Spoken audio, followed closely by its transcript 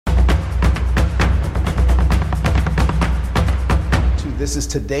This is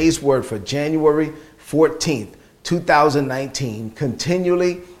today's word for January 14th, 2019,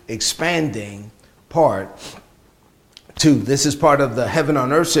 continually expanding part 2. This is part of the Heaven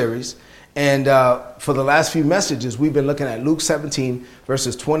on Earth series. And for the last few messages, we've been looking at Luke 17,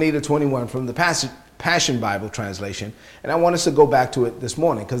 verses 20 to 21 from the Passion Bible translation. And I want us to go back to it this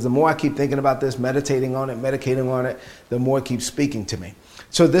morning, because the more I keep thinking about this, meditating on it, the more it keeps speaking to me.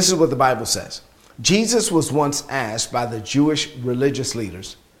 So this is what the Bible says. Jesus was once asked by the Jewish religious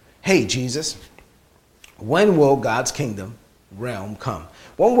leaders, "Hey, Jesus, when will God's kingdom realm come?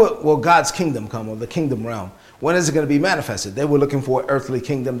 When will God's kingdom come, or the kingdom realm? When is it going to be manifested?" They were looking for an earthly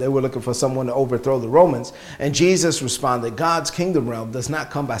kingdom. They were looking for someone to overthrow the Romans. And Jesus responded, God's kingdom realm does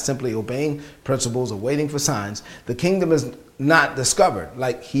not come by simply obeying principles or waiting for signs. The kingdom is not discovered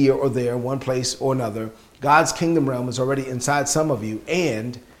like here or there, one place or another. God's kingdom realm is already inside some of you,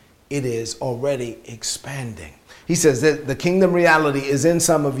 and it is already expanding. He says that the kingdom reality is in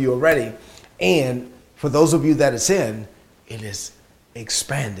some of you already. And for those of you that it's in, it is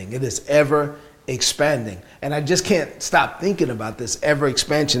expanding. It is ever expanding. And I just can't stop thinking about this ever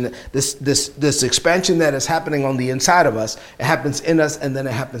expansion, this expansion that is happening on the inside of us. It happens in us, and then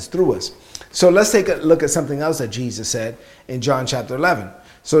it happens through us. So let's take a look at something else that Jesus said in John chapter 11.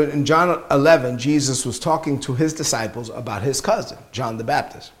 So in John 11, Jesus was talking to his disciples about his cousin, John the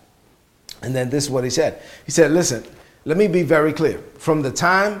Baptist. And then this is what he said. He said, listen, let me be very clear. From the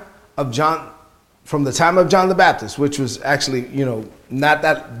time of John the Baptist, which was actually, not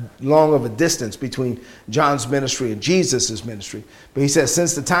that long of a distance between John's ministry and Jesus's ministry. But he says,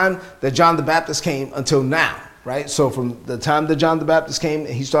 since the time that John the Baptist came until now, right? So from the time that John the Baptist came,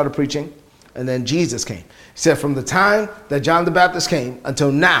 he started preaching, and then Jesus came. He said, from the time that John the Baptist came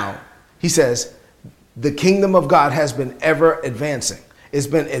until now, he says, the kingdom of God has been ever advancing. It's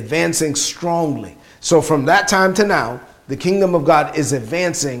been advancing strongly. So from that time to now, the kingdom of God is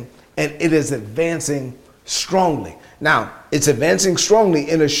advancing, and it is advancing strongly. Now, it's advancing strongly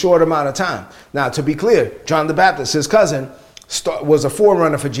in a short amount of time. Now, to be clear, John the Baptist, his cousin, was a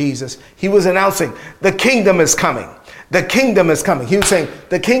forerunner for Jesus. He was announcing, the kingdom is coming. The kingdom is coming. He was saying,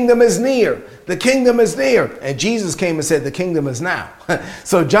 the kingdom is near. The kingdom is near. And Jesus came and said, the kingdom is now.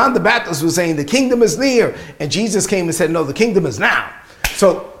 So John the Baptist was saying, the kingdom is near. And Jesus came and said, no, the kingdom is now.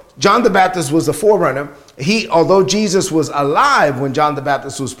 So John the Baptist was a forerunner. Although Jesus was alive when John the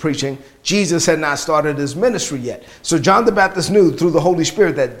Baptist was preaching, Jesus had not started his ministry yet. So John the Baptist knew through the Holy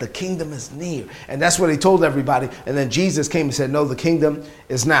Spirit that the kingdom is near. And that's what he told everybody. And then Jesus came and said, no, the kingdom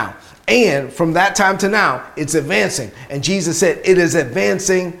is now. And from that time to now, it's advancing. And Jesus said it is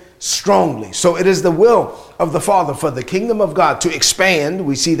advancing strongly. So it is the will of the Father for the kingdom of God to expand.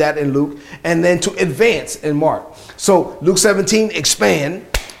 We see that in Luke. And then to advance in Mark. So Luke 17, expand.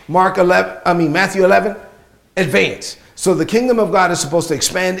 Matthew 11, advance. So the kingdom of God is supposed to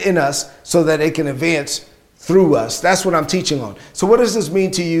expand in us so that it can advance through us. That's what I'm teaching on. So what does this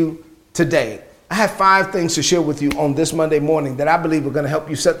mean to you today? I have 5 things to share with you on this Monday morning that I believe are going to help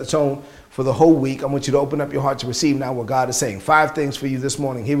you set the tone for the whole week. I want you to open up your heart to receive now what God is saying. 5 things for you this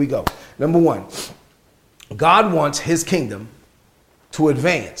morning. Here we go. Number 1, God wants his kingdom to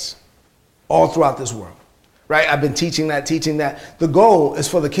advance all throughout this world. Right? I've been teaching that. The goal is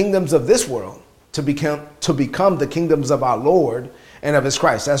for the kingdoms of this world to become the kingdoms of our Lord and of his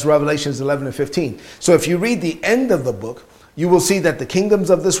Christ. That's Revelations 11 and 15. So if you read the end of the book, you will see that the kingdoms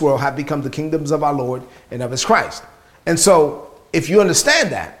of this world have become the kingdoms of our Lord and of his Christ. And so if you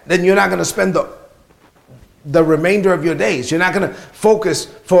understand that, then you're not going to spend the remainder of your days. You're not going to focus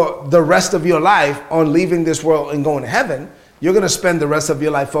for the rest of your life on leaving this world and going to heaven. You're going to spend the rest of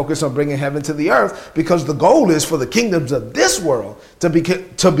your life focused on bringing heaven to the earth, because the goal is for the kingdoms of this world to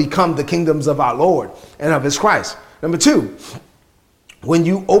become the kingdoms of our Lord and of his Christ. Number 2, when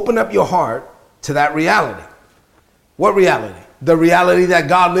you open up your heart to that reality, what reality? The reality that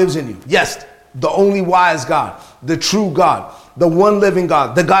God lives in you. Yes, the only wise God, the true God, the one living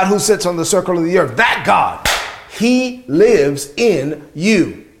God, the God who sits on the circle of the earth, that God, he lives in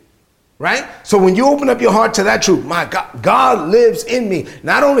you. Right? So when you open up your heart to that truth, my God, God lives in me.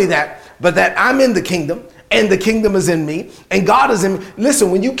 Not only that, but that I'm in the kingdom and the kingdom is in me and God is in me.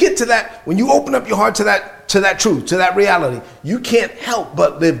 Listen, when you get to that, when you open up your heart to that truth, to that reality, you can't help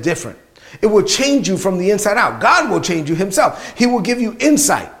but live different. It will change you from the inside out. God will change you himself. He will give you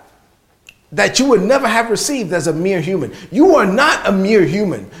insight that you would never have received as a mere human. You are not a mere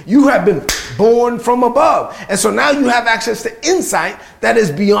human. You have been born from above. And so now you have access to insight that is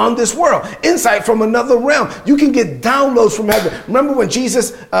beyond this world, insight from another realm. You can get downloads from heaven. Remember when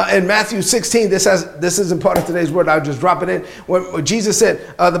Jesus in Matthew 16, this isn't part of today's word, I'll just drop it in. When Jesus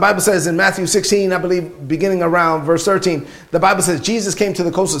said, the Bible says in Matthew 16, I believe beginning around verse 13, the Bible says Jesus came to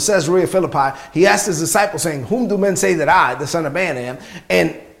the coast of Caesarea Philippi. He asked his disciples saying, whom do men say that I, the Son of Man, am?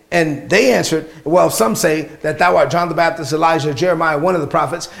 And they answered, well, some say that thou art John the Baptist, Elijah, Jeremiah, one of the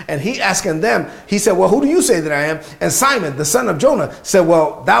prophets. And he asking them, he said, well, who do you say that I am? And Simon, the son of Jonah, said,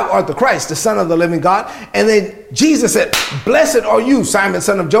 well, thou art the Christ, the Son of the living God. And then Jesus said, blessed are you, Simon,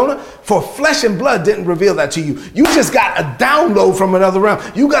 son of Jonah, for flesh and blood didn't reveal that to you. You just got a download from another realm.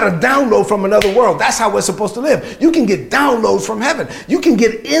 You got a download from another world. That's how we're supposed to live. You can get downloads from heaven. You can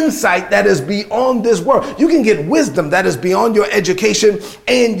get insight that is beyond this world. You can get wisdom that is beyond your education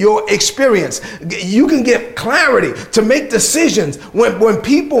and your experience. You can get clarity to make decisions when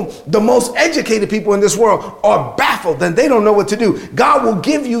people, the most educated people in this world, are baffled and they don't know what to do. God will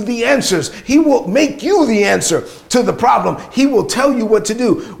give you the answers. He will make you the answer to the problem. He will tell you what to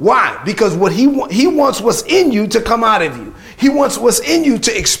do. Why? Because what he wants what's in you to come out of you. He wants what's in you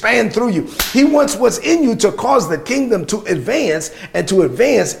to expand through you. He wants what's in you to cause the kingdom to advance and to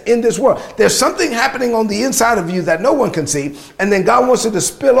advance in this world. There's something happening on the inside of you that no one can see, and then God wants it to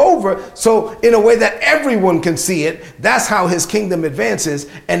spill over so in a way that everyone can see it. That's how his kingdom advances,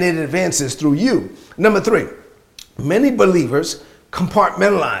 and it advances through you. Number 3, many believers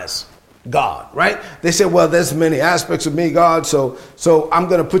compartmentalize God, right? They say, well, there's many aspects of me, God, so I'm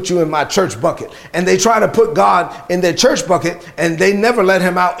going to put you in my church bucket. And they try to put God in their church bucket, and they never let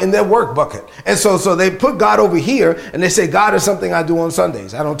him out in their work bucket. And so they put God over here, and they say, God is something I do on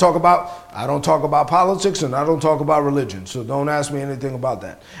Sundays. I don't talk about politics, and I don't talk about religion. So don't ask me anything about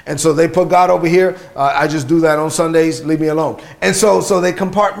that. And so they put God over here. I just do that on Sundays. Leave me alone. And so they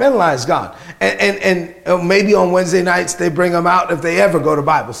compartmentalize God. And maybe on Wednesday nights, they bring him out if they ever go to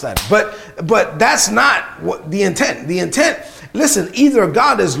Bible study. But that's not what the intent. The intent, listen, either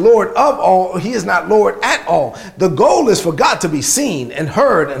God is Lord of all or he is not Lord at all. The goal is for God to be seen and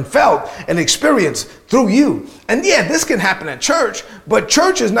heard and felt and experienced through you. And yeah, this can happen at church, but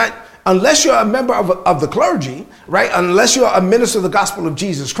church is not, unless you're a member of the clergy, right? Unless you're a minister of the gospel of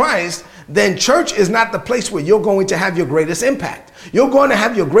Jesus Christ, then church is not the place where you're going to have your greatest impact. You're going to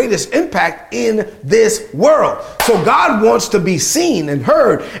have your greatest impact in this world. So God wants to be seen and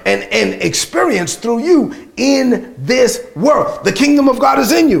heard and experienced through you in this world. The kingdom of God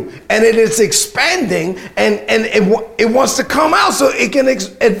is in you, and it is expanding, and it wants to come out so it can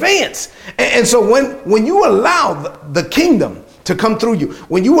advance. And so when you allow the kingdom to come through you,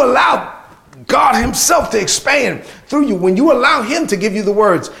 when you allow God himself to expand through you, when you allow him to give you the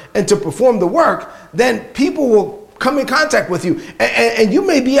words and to perform the work, then people will come in contact with you. And you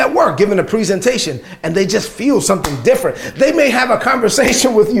may be at work giving a presentation and they just feel something different. They may have a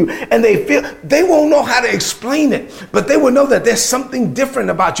conversation with you and they won't know how to explain it, but they will know that there's something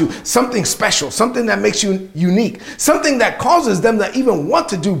different about you, something special, something that makes you unique, something that causes them to even want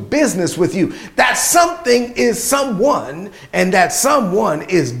to do business with you. That something is someone, and that someone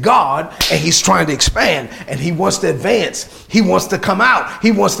is God, and he's trying to expand and he wants to advance. He wants to come out.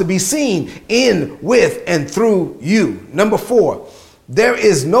 He wants to be seen in, with, and through you. Number 4, there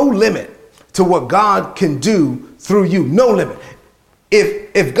is no limit to what God can do through you. No limit.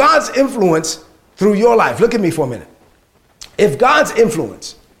 If God's influence through your life, look at me for a minute. If God's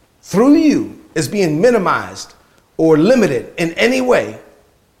influence through you is being minimized or limited in any way,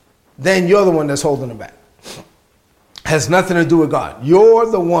 then you're the one that's holding it back. Has nothing to do with God.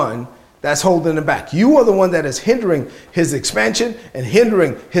 You're the one that's holding it back. You are the one that is hindering his expansion and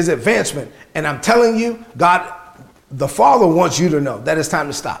hindering his advancement. And I'm telling you, God, the Father wants you to know that it's time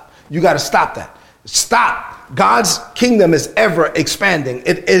to stop. You got to stop that. Stop. God's kingdom is ever expanding.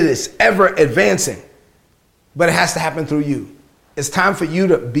 It is ever advancing, but it has to happen through you. It's time for you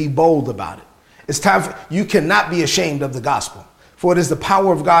to be bold about it. It's time for, you cannot be ashamed of the gospel, for it is the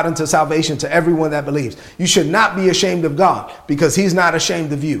power of God unto salvation to everyone that believes. You should not be ashamed of God, because he's not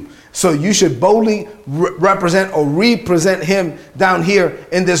ashamed of you. So you should boldly represent or represent him down here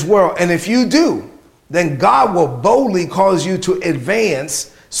in this world. And if you do, then God will boldly cause you to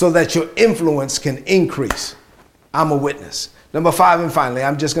advance so that your influence can increase. I'm a witness. Number 5, and finally,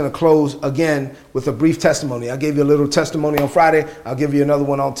 I'm just going to close again with a brief testimony. I gave you a little testimony on Friday. I'll give you another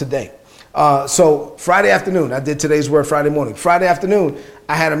one on today. So Friday afternoon, I did today's word Friday morning. Friday afternoon,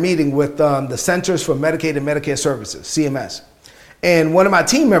 I had a meeting with the Centers for Medicaid and Medicare Services, CMS. And one of my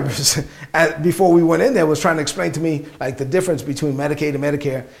team members, before we went in there, was trying to explain to me like the difference between Medicaid and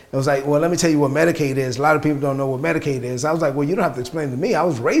Medicare. It was like, well, let me tell you what Medicaid is. A lot of people don't know what Medicaid is. I was like, well, you don't have to explain to me. I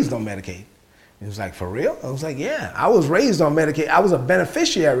was raised on Medicaid. He was like, for real? I was like, yeah. I was raised on Medicaid. I was a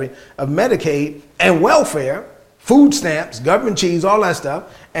beneficiary of Medicaid and welfare, food stamps, government cheese, all that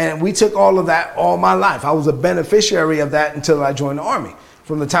stuff. And we took all of that all my life. I was a beneficiary of that until I joined the Army.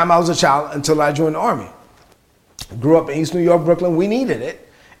 From the time I was a child until I joined the Army. Grew up in East New York, Brooklyn. We needed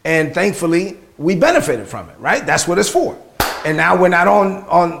it. And thankfully, we benefited from it, right? That's what it's for. And now we're not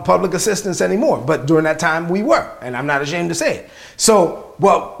on public assistance anymore. But during that time, we were. And I'm not ashamed to say it. So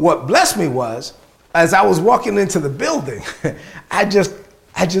what blessed me was, as I was walking into the building, I just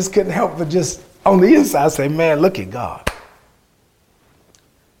couldn't help but just on the inside say, man, look at God.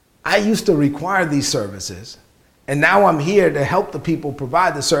 I used to require these services. And now I'm here to help the people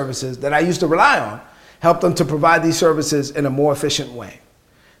provide the services that I used to rely on, help them to provide these services in a more efficient way.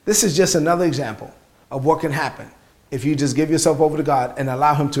 This is just another example of what can happen if you just give yourself over to God and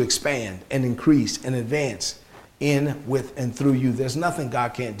allow him to expand and increase and advance in, with, and through you. There's nothing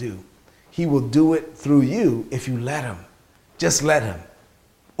God can't do. He will do it through you if you let him. Just let him.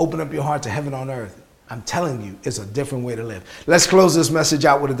 Open up your heart to heaven on earth. I'm telling you, it's a different way to live. Let's close this message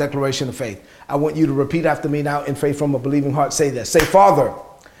out with a declaration of faith. I want you to repeat after me now in faith from a believing heart. Say this. Say, Father,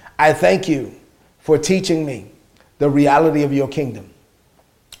 I thank you for teaching me the reality of your kingdom.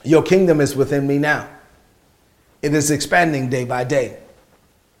 Your kingdom is within me now. It is expanding day by day.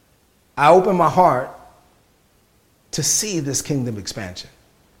 I open my heart to see this kingdom expansion.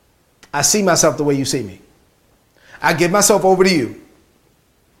 I see myself the way you see me. I give myself over to you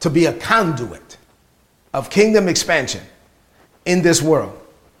to be a conduit of kingdom expansion in this world.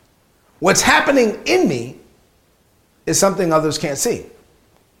 What's happening in me is something others can't see.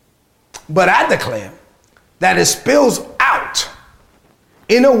 But I declare that it spills out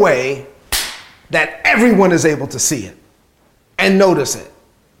in a way that everyone is able to see it and notice it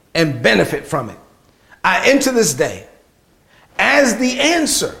and benefit from it. I enter this day as the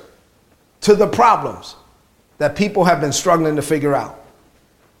answer to the problems that people have been struggling to figure out,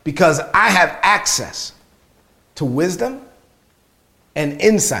 because I have access to wisdom and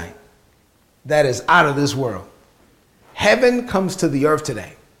insight that is out of this world. Heaven comes to the earth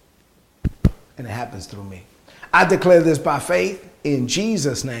today, and it happens through me. I declare this by faith in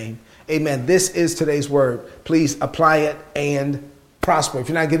Jesus' name. Amen. This is today's word. Please apply it and prosper. If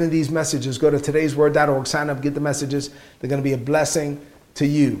you're not getting these messages, go to todaysword.org, sign up, get the messages. They're going to be a blessing to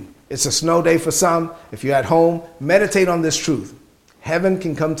you. It's a snow day for some. If you're at home, meditate on this truth. Heaven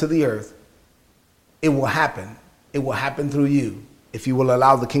can come to the earth. It will happen. It will happen through you if you will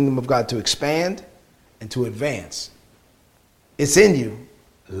allow the kingdom of God to expand and to advance. It's in you.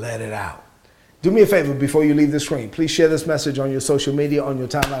 Let it out. Do me a favor before you leave the screen. Please share this message on your social media, on your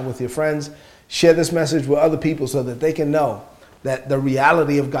timeline with your friends. Share this message with other people so that they can know that the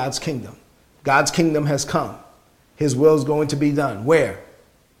reality of God's kingdom has come. His will is going to be done. Where?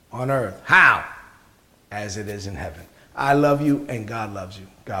 On earth. How? As it is in heaven. I love you and God loves you.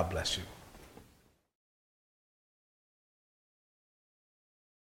 God bless you.